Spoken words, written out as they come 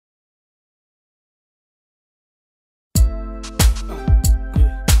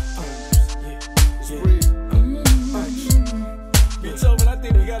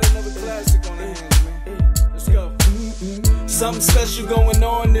Something special going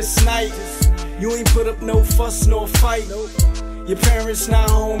on this night. You ain't put up no fuss nor fight. Your parents not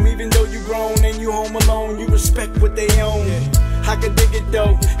home, even though you grown and you home alone. You respect what they own. I can dig it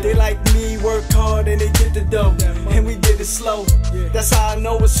though. They like me, work hard and they get the dough, and we get it slow. That's how I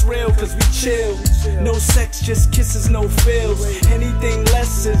know it's real, cause we chill. No sex, just kisses, no feels. Anything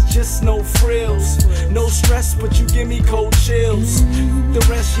less is just no frills. No stress, but you give me cold chills. The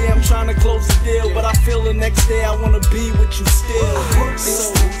rest, yeah, I'm trying to close the deal, but I feel the next day I wanna be with you still. I hope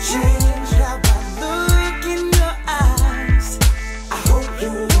this don't change how I look in your eyes. I hope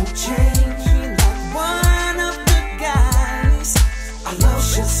you won't change like one of the guys. Our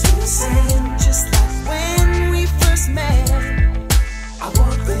love's just the same, just like when we first met. I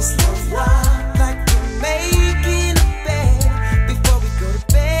want this love wild, like we're making a bed before we go to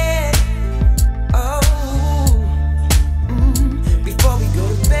bed. Oh, before we go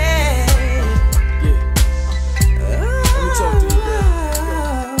to bed. Let me talk to you,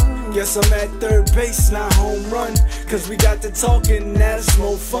 babe. Guess I'm at third base, not home run, cause we got to talking, now it's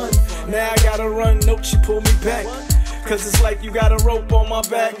more fun. Now I gotta run, nope, she pulled me back, cause it's like you got a rope on my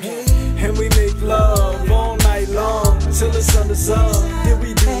back. And we make love all night long, till the sun is up. Did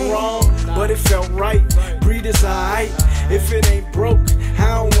we do wrong? But it felt right. Breed is alright. If it ain't broke,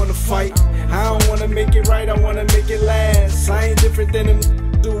 I don't wanna fight. I don't wanna make it right, I wanna make it last. I ain't different than them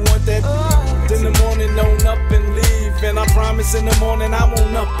who want that. In the morning, don't up and leave. And I promise in the morning I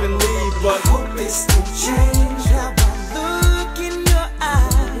won't up and leave. But I hope this don't change.